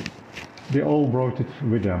 They all brought it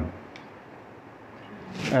with them.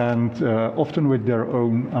 And often with their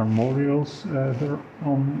own armorials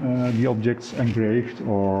on the objects engraved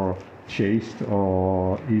or chased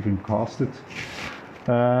or even casted.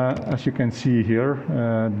 As you can see here,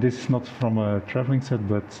 this is not from a traveling set,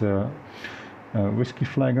 but a whiskey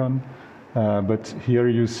flagon. But here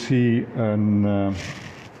you see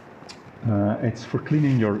it's for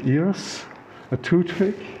cleaning your ears, a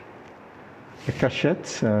toothpick, a cachette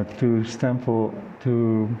to stamp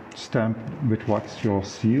with wax your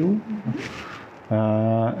seal.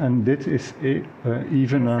 And dit is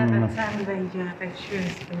even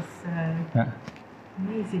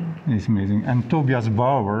Amazing. It's amazing. And Tobias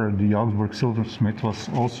Bauer, the Augsburg silversmith, was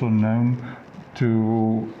also known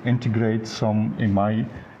to integrate some emai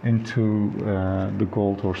into the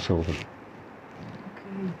gold or silver. Okay.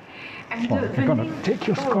 And I'm gonna take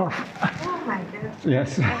your scarf. Oh my God.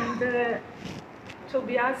 Yes. And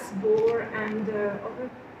Tobias Bauer and other.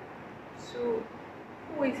 So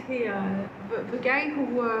who is here? The guy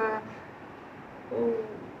who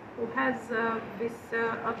has this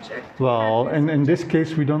object? Well, in this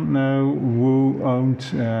case, we don't know who owned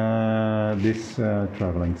this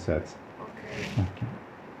traveling set. Okay.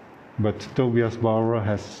 But Tobias Bauer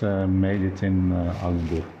has made it in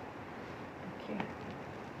Augsburg. Okay.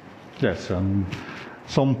 Yes,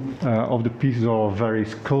 some of the pieces are very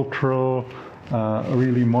sculptural,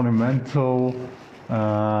 really monumental.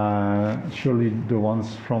 Surely the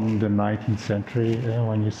ones from the 19th century,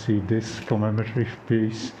 when you see this commemorative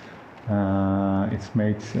piece, it's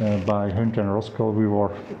made by Hunt and Roscoe. We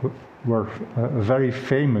were very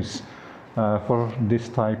famous for this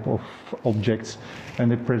type of objects, and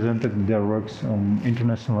they presented their works on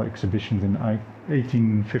international exhibitions in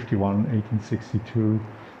 1851, 1862,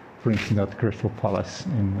 for instance at Crystal Palace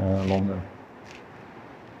in London.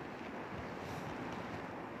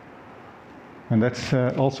 And that's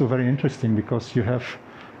also very interesting because you have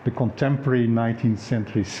the contemporary 19th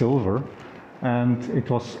century silver, and it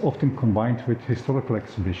was often combined with historical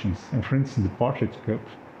exhibitions. And for instance, the Partridge Cup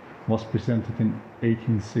was presented in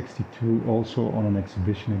 1862 also on an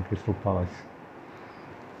exhibition in Crystal Palace.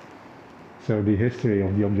 So the history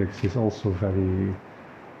of the objects is also very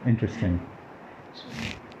interesting.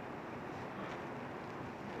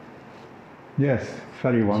 Yes,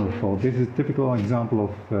 very wonderful. This is a typical example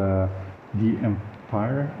of the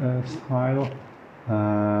Empire style,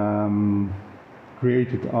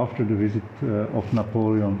 created after the visit of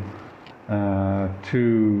Napoleon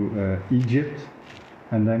to Egypt,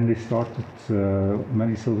 and then they started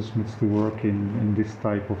many silversmiths to work in this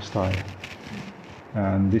type of style.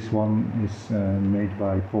 And this one is made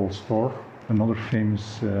by Paul Storr, another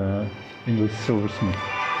famous English silversmith.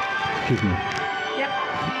 Excuse me.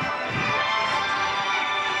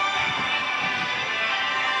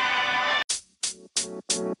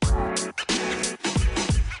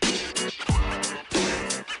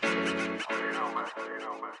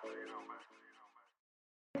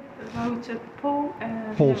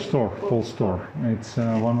 Paul Storr. It's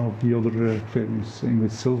one of the other famous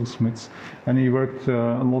English silversmiths, and he worked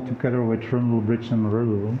a lot together with Rundell, Bridge and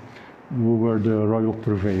Rundell, who were the royal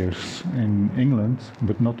purveyors in England,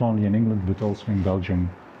 but not only in England but also in Belgium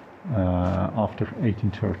after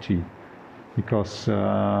 1830, because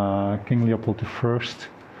King Leopold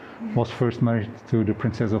I was first married to the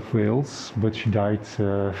Princess of Wales, but she died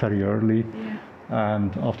very early. Yeah.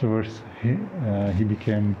 And afterwards he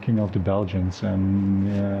became King of the Belgians, and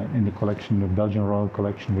in the collection, the Belgian Royal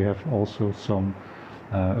Collection, we have also some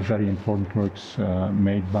very important works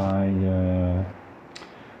made by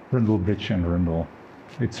Rundell, Bridge and Rundell.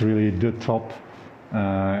 It's really the top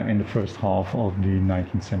in the first half of the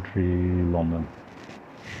 19th century London.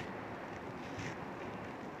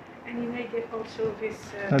 And you make also this...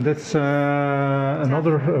 that's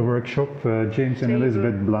another workshop, James and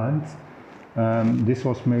Elizabeth Bland. This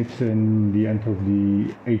was made in the end of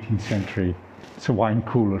the 18th century. It's a wine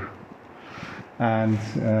cooler, and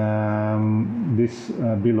this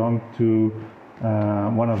belonged to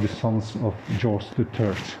one of the sons of George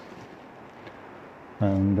III.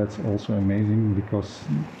 And that's also amazing because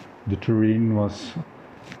the tureen was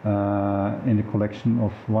in the collection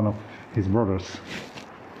of one of his brothers.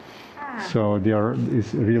 So there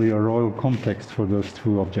is really a royal context for those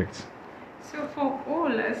two objects.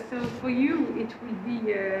 So for you it will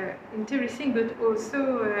be interesting, but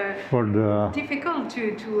also difficult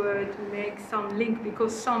to make some link,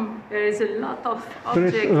 because there is a lot of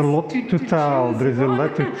objects. There is a lot to tell. There is a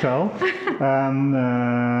lot to tell, and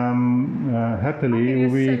happily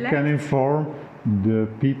we can inform the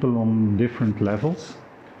people on different levels.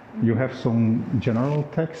 You have some general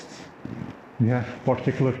texts, you have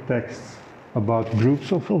particular texts about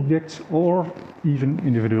groups of objects or even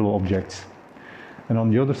individual objects. And on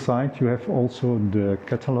the other side, you have also the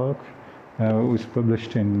catalog, which is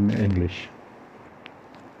published in English.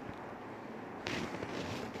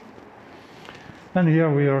 And here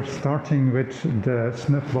we are starting with the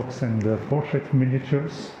snuff box and the portrait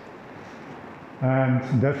miniatures. And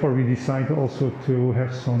therefore we decided also to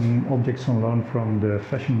have some objects on loan from the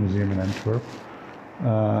Fashion Museum in Antwerp.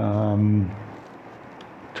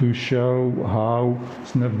 to show how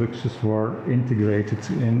snuff boxes were integrated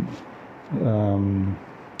in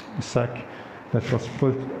a sack that was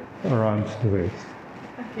put around the waist.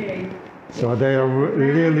 Okay. So they are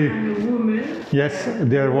really, and a woman. yes,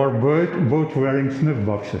 they were both wearing snuff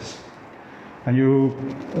boxes. And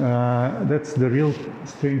that's the real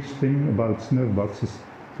strange thing about snuff boxes.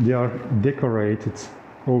 They are decorated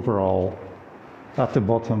overall, at the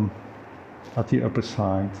bottom, at the upper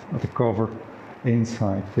side, at the cover,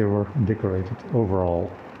 inside, they were decorated overall.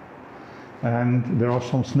 And there are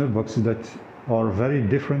some snuff boxes that are very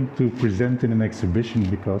different to present in an exhibition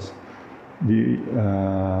because they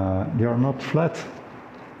are not flat,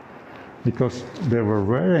 because they were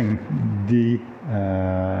wearing the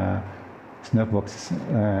snuff boxes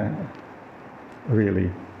really.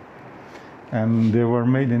 And they were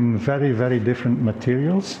made in very, very different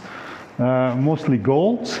materials, mostly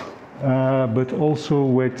gold, but also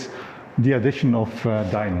with the addition of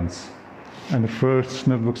diamonds. And the first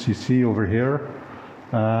snuff box you see over here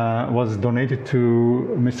was donated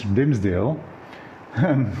to Mr. Dimsdale.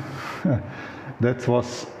 And that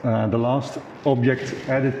was the last object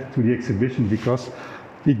added to the exhibition because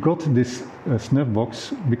he got this snuff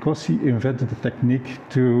box because he invented a technique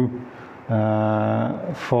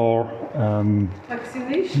for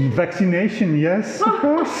vaccination. Vaccination, yes, of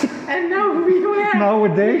course. And now we wear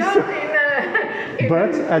nowadays.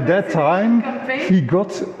 But at that time, campaign. he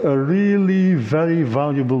got a really very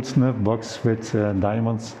valuable snuff box with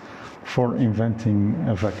diamonds for inventing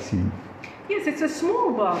a vaccine. Yes, it's a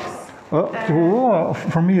small box.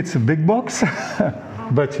 For me, it's a big box.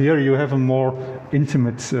 But here you have a more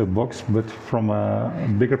intimate box, but from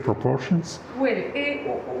bigger proportions. Well,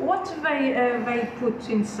 what they put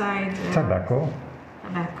inside? Tobacco.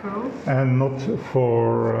 Tobacco. And not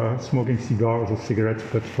for smoking cigars or cigarettes,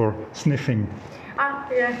 but for sniffing. Ah,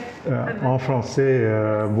 yeah. En français,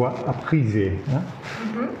 bois à priser.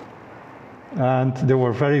 And they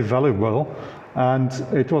were very valuable. And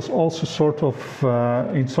it was also sort of,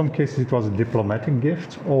 in some cases, it was a diplomatic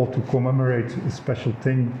gift, or to commemorate a special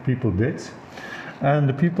thing people did. And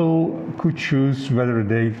the people could choose whether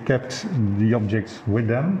they kept the objects with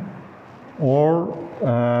them or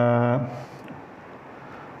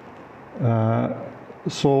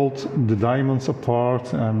sold the diamonds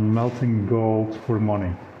apart and melting gold for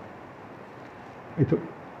money.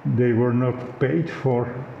 They were not paid for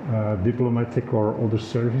diplomatic or other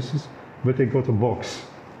services, but they got a box.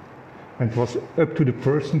 And it was up to the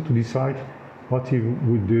person to decide what he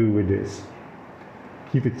would do with this.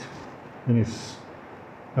 Keep it in his,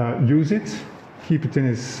 use it, keep it in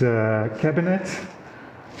his cabinet,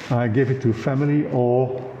 give it to family,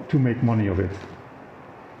 or to make money of it.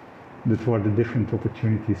 That were the different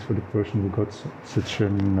opportunities for the person who got such a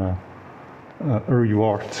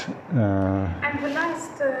reward. And the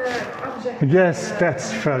last object. Yes,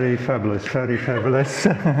 that's very fabulous, very fabulous.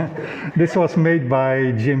 This was made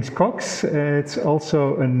by James Cox. It's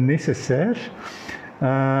also a nécessaire.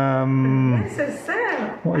 Nécessaire?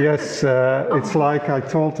 Yes, it's like I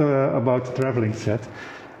told about the traveling set.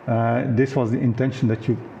 This was the intention that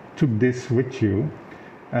you took this with you.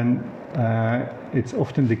 And it's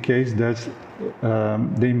often the case that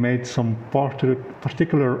they made some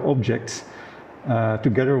particular objects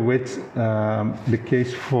together with the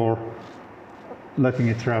case for letting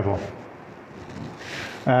it travel.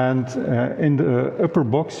 And in the upper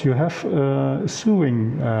box you have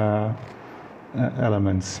sewing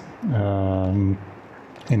elements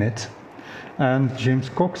in it. And James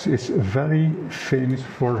Cox is very famous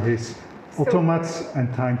for his automats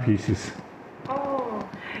and timepieces. Oh,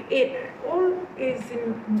 it all is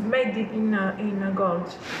made in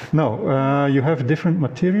gold. No, you have different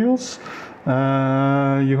materials.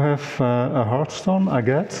 You have a hardstone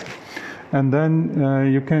agate, and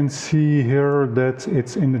then you can see here that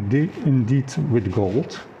it's indeed with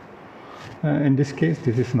gold. In this case,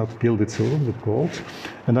 this is not gilded silver, but gold.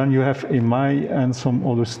 And then you have emaille and some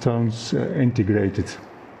other stones integrated.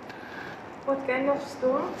 What kind of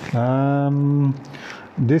stone?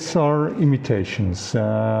 These are imitations. They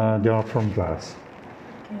are from glass.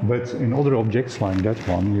 Okay. But in other objects like that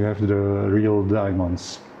one, you have the real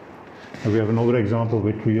diamonds. We have another example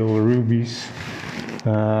with real rubies.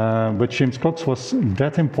 But James Cox was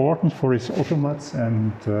that important for his automats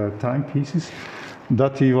and timepieces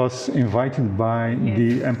that he was invited by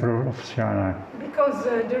the Emperor of China. Because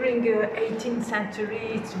during the 18th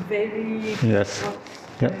century, it's very... Yes.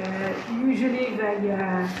 Usually they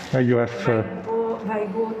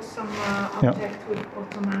bought some object with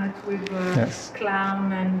automat, with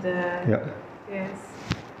clown and... Yes.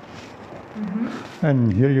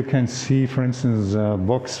 And here you can see, for instance, a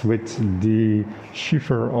box with the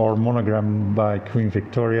chiffre or monogram by Queen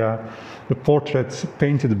Victoria, the portrait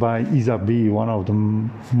painted by Isaby, one of the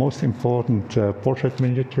most important portrait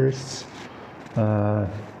miniaturists.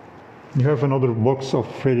 You have another box of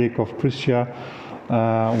Frederick of Prussia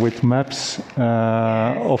with maps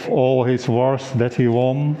of all his wars that he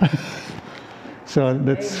won. So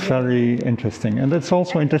that's very interesting. And that's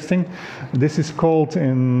also interesting. This is called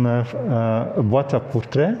in a boîte à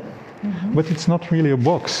portrait, but it's not really a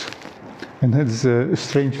box. And that's a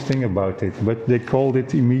strange thing about it. But they called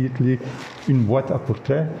it immediately une boîte à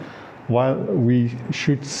portrait, while we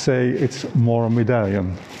should say it's more a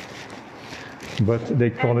medallion. But they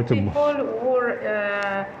call it a... People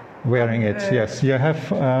were... wearing it, yes. You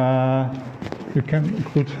have... you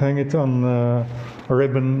could hang it on a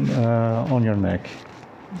ribbon on your neck.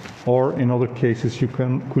 Or in other cases you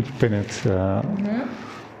could pin it.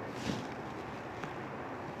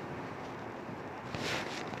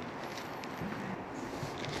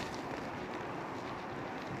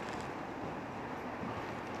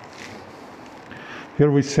 Here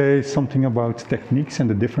we say something about techniques and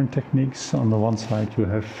the different techniques. On the one side you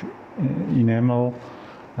have enamel,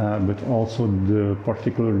 but also the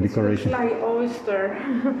particular decoration. It's like oyster.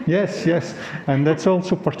 Yes, yes, and that's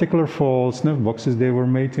also particular for snuff boxes. They were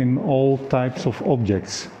made in all types of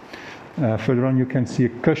objects. Further on you can see a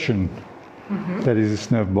cushion. That is a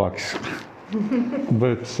snuff box.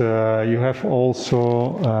 But you have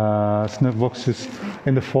also snuff boxes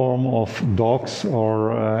in the form of dogs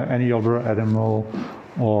or any other animal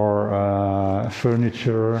or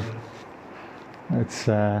furniture. It's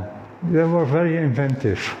they were very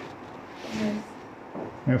inventive.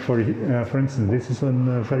 Yes. For instance, this is a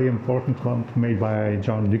very important one made by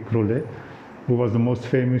Jean-Luc Rollet, who was the most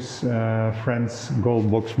famous French gold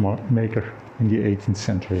box maker in the 18th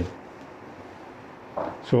century.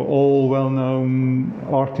 So all well-known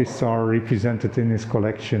artists are represented in his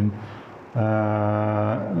collection.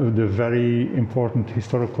 The very important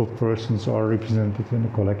historical persons are represented in the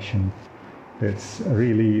collection. It's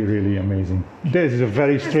really, really amazing. This is a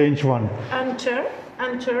very strange one.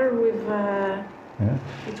 Hunter with...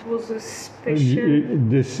 It was a special...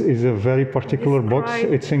 This is a very particular box.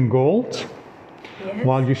 It's in gold. Yes.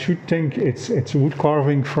 While you should think it's wood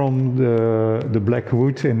carving from the black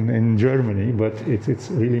wood in Germany, but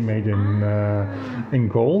it's really made in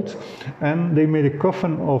gold, and they made a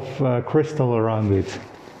coffin of crystal around it,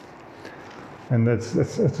 and that's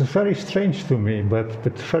very strange to me, but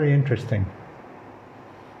very interesting.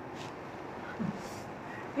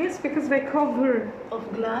 Yes, because they cover of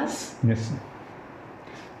glass. Yes.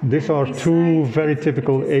 These are two very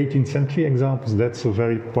typical 18th century examples. That's a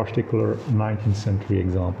very particular 19th century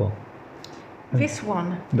example. This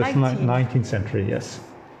one? That's 19th century, yes.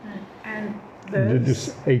 And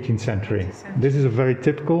this 18th century. This is a very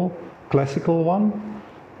typical classical one.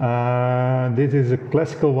 This is a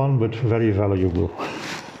classical one, but very valuable.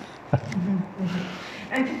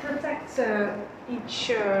 And to protect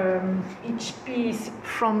each piece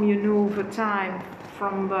from, the time,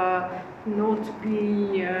 from not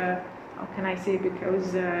be, how can I say,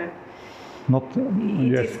 because it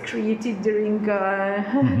is created during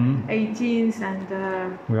 18th and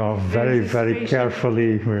we are very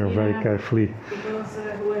carefully. We are very carefully. Because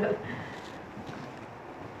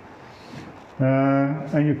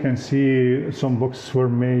and you can see some boxes were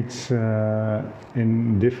made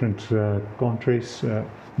in different countries.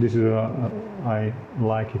 This is I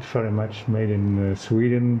like it very much, made in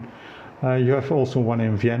Sweden. You have also one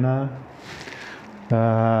in Vienna.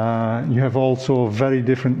 You have also very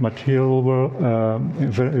different materials,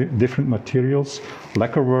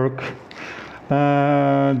 lacquer work.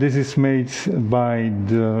 This is made by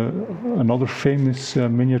another famous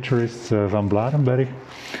miniaturist, Van Blarenberg.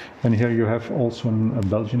 And here you have also a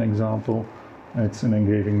Belgian example. It's an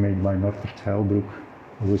engraving made by Norbert Heilbroek,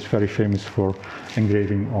 who is very famous for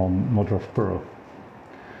engraving on mother of pearl.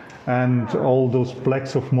 And all those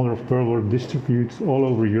plaques of mother of pearl were distributed all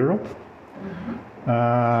over Europe.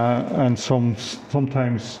 And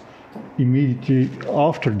sometimes immediately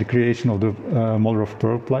after the creation of the mother of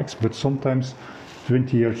pearl plaques, but sometimes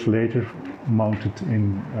 20 years later mounted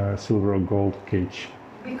in silver or gold cage.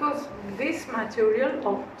 Because this material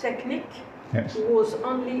or technique was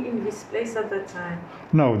only in this place at the time?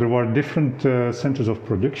 No, there were different centers of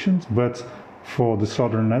production, but for the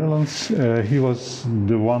southern Netherlands, he was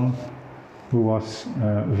the one who was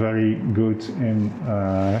very good in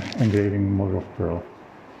engraving mother of pearl.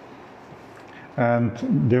 And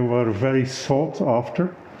they were very sought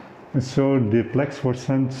after, and so the plaques were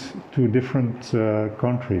sent to different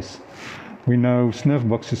countries. We know snuff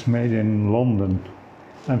boxes made in London,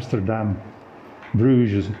 Amsterdam,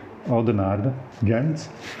 Bruges, Oudenaarde, Ghent,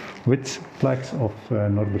 with plaques of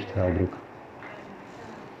Norbert Helbroek.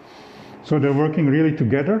 So they're working really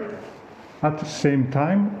together at the same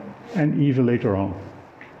time and even later on.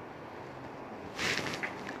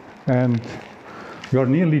 And we are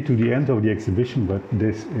nearly to the end of the exhibition, but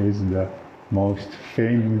this is the most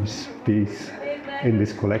famous piece in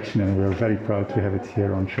this collection, and we're very proud to have it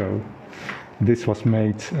here on show. This was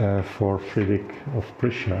made for Frederick of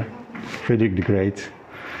Prussia, Frederick the Great,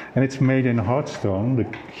 and it's made in hard stone, the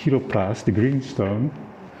chiroplast, the green stone,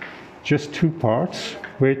 just 2 parts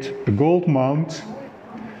with a gold mount,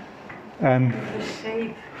 and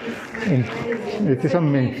it is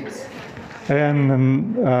amazing,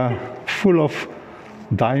 and full of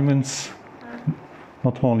diamonds,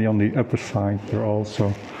 not only on the upper side, but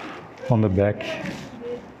also on the back,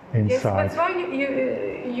 inside. Yes, that's why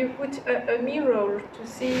you put a mirror to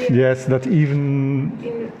see. Yes, that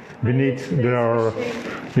even beneath there are.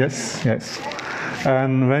 Yes, yes.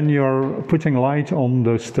 And when you're putting light on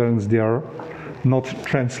those stones, they are not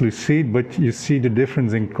translucent, but you see the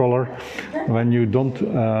difference in color. When you don't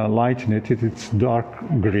lighten it, it's dark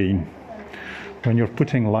green. When you're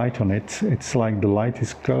putting light on it, it's like the light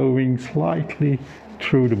is going slightly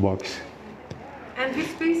through the box. And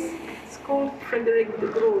this piece is called Frederick the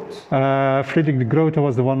Groot. Frederick the Groot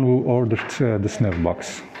was the one who ordered the snuff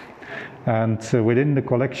box. And within the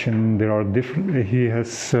collection, there are different. He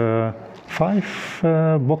has 5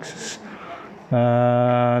 boxes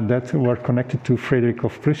that were connected to Frederick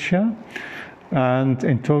of Prussia, and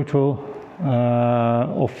in total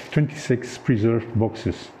of 26 preserved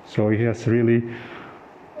boxes. So he has really,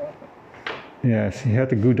 yes, he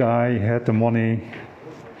had a good eye, he had the money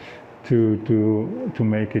to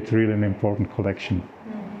make it really an important collection.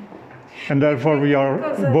 And therefore we are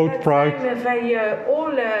both proud.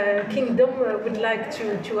 All kingdom would like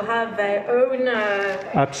to have their own.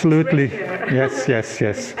 Absolutely, treasure. yes, yes,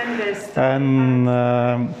 yes. And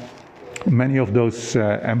many of those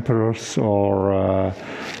emperors or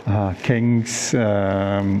kings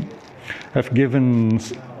have given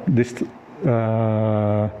this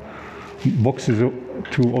boxes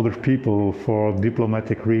to other people for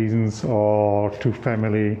diplomatic reasons or to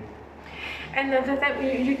family. And that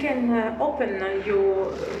you can open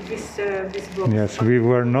this box. Yes, we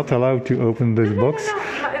were not allowed to open this box, no.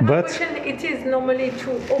 but it is normally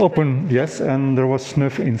to open. Yes, and there was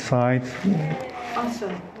snuff inside.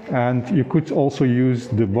 Awesome. And you could also use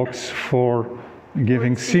the box for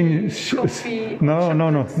giving signals. You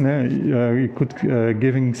could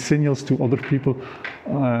giving signals to other people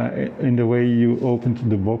in the way you opened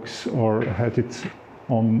the box or had it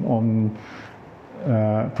on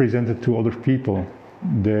presented to other people.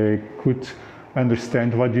 They could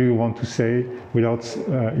understand what you want to say without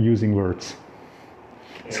using words.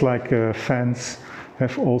 It's like fans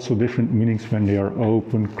have also different meanings when they are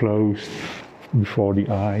open, closed, before the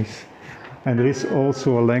eyes. And there is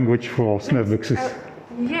also a language for snuff boxes.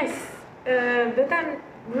 Yes, but I'm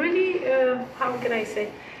really, how can I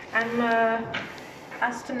say, I'm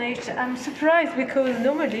astonished. I'm surprised because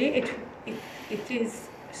normally it is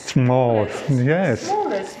small. Yes.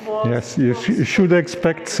 Small. Yes, you should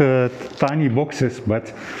expect tiny boxes,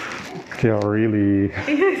 but they are really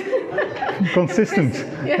consistent,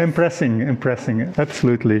 yes. impressing,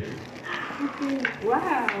 absolutely.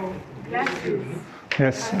 Wow, glasses.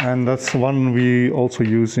 Yes, and that's one we also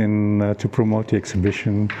use in to promote the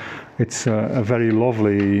exhibition. It's a very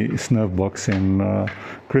lovely snuff box in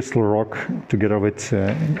crystal rock, together with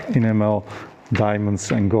enamel,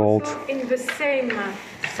 diamonds and gold. Also in the same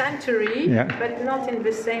century, yeah. But not in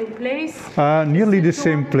the same place. Nearly the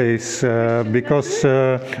same place, because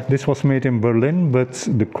this was made in Berlin, but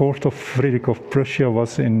the court of Frederick of Prussia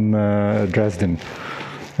was in Dresden,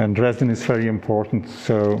 and Dresden is very important.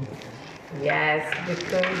 So. Yes,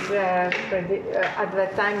 because at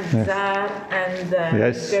that time Tsar and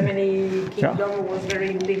yes. Germany kingdom was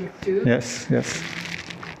very linked to. Yes, yes.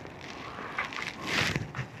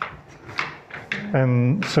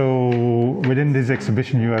 And so within this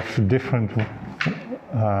exhibition you have different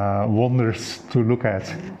wonders to look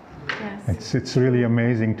at. Yes. It's really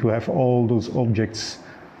amazing to have all those objects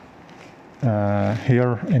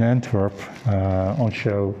here in Antwerp on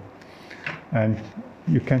show. And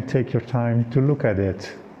you can take your time to look at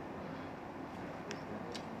it.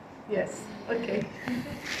 Yes, okay.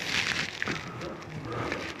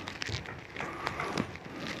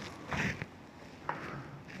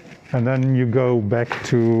 And then you go back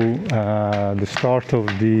to the start of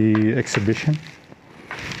the exhibition.